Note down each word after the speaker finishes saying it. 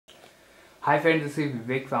Hi friends, this is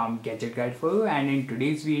Vivek from Gadget Guide for you, and in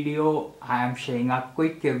today's video I am sharing a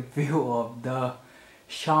quick review of the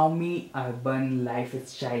Xiaomi Urban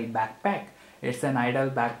Lifestyle Backpack. It's an idle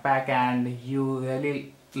backpack and you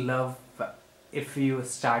really love if you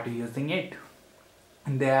start using it.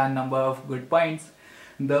 There are a number of good points.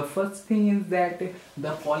 The first thing is that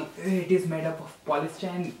it is made up of polyester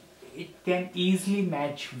and it can easily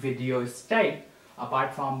match with your style.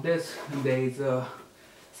 Apart from this, there is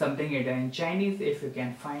something written in Chinese if you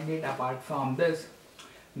can find it. Apart from this,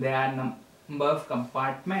 there are number of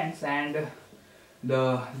compartments and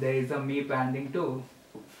there is a Mi branding too.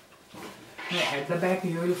 At the back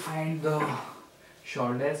you will find the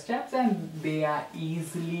shoulder straps and they are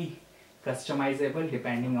easily customizable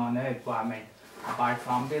depending on the requirement. Apart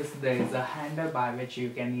from this, there is a handle by which you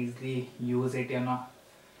can easily use it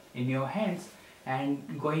in your hands.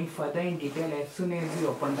 And going further in detail, as soon as you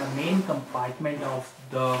open the main compartment of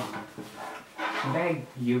the bag,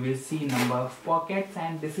 you will see number of pockets,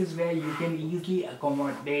 and this is where you can easily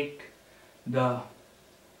accommodate the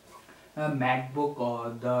MacBook or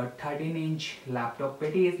the 13-inch laptop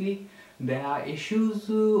pretty easily. There are issues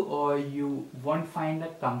or you won't find a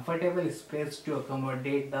comfortable space to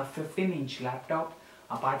accommodate the 15-inch laptop.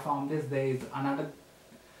 Apart from this, there is another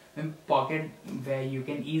pocket where you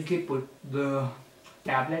can easily put the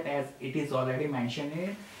tablet, as it is already mentioned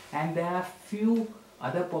here, and there are few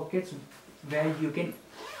other pockets where you can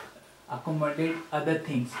accommodate other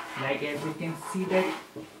things, like as you can see that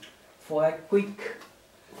for a quick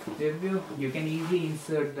review you can easily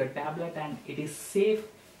insert the tablet and it is safe.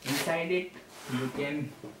 Inside it you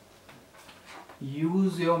can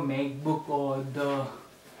use your MacBook or the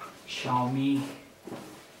Xiaomi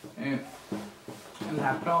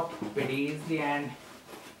laptop pretty easily, and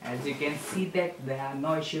as you can see that there are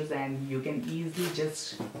no issues and you can easily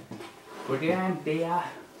just put it, and they are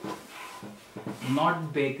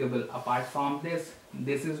not breakable. Apart from this,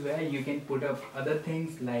 this is where you can put up other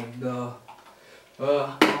things like the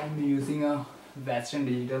I'm using a Western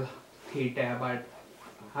Digital 3 TB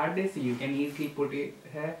hard disk. You can easily put it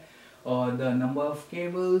here, or the number of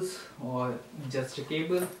cables or just a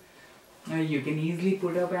cable you can easily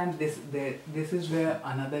put up, and this is where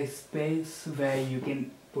another space where you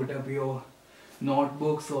can put up your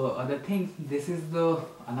notebooks or other things. This is the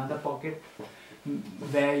another pocket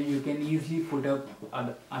where you can easily put up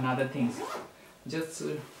another things. Just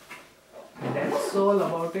that's all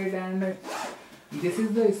about it, and this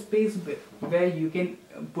is the space where you can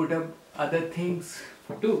put up other things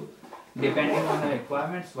too, depending on the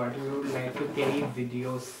requirements what you would like to carry with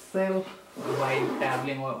yourself while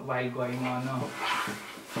traveling or while going on a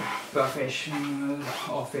professional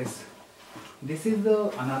office. This is the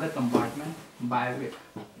another compartment by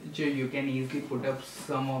which you can easily put up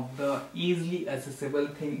some of the easily accessible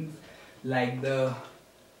things like the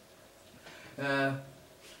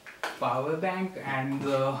power bank, and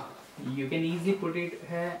you can easily put it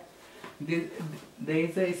here. There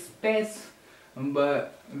is a space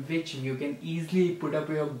which you can easily put up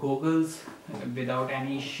your goggles without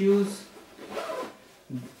any issues.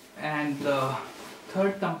 And the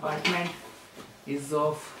third compartment is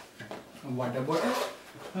of water bottle,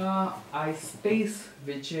 a space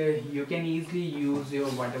which you can easily use your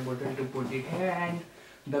water bottle to put it here. And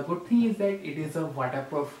the good thing is that it is a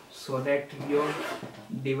waterproof, so that your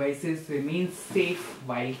devices remain safe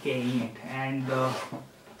while carrying it. And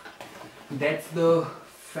that's the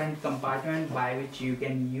front compartment by which you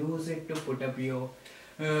can use it to put up your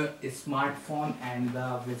smartphone and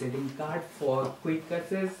the visiting card for quick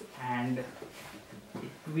access, and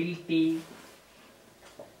it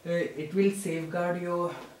will safeguard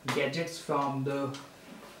your gadgets from the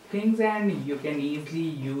things, and you can easily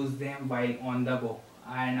use them while on the go.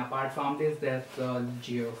 And apart from this, there's the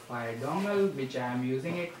Wi-Fi dongle which I am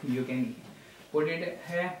using it. You can put it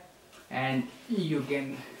here and you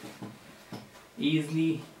can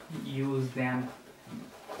easily use them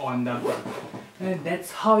on the go. And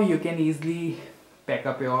that's how you can easily pack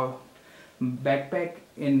up your backpack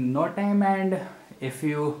in no time. And if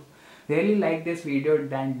you really like this video,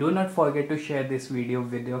 then do not forget to share this video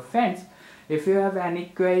with your friends. If you have any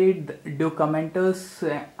query, do comment us.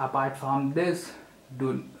 Apart from this,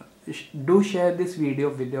 do share this video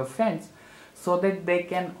with your friends so that they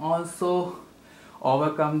can also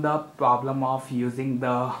overcome the problem of using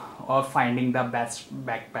or finding the best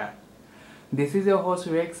backpack. This is your host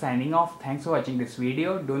Vivek signing off. Thanks for watching this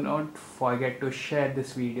video. Do not forget to share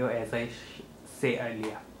this video as I say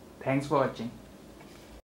earlier. Thanks for watching.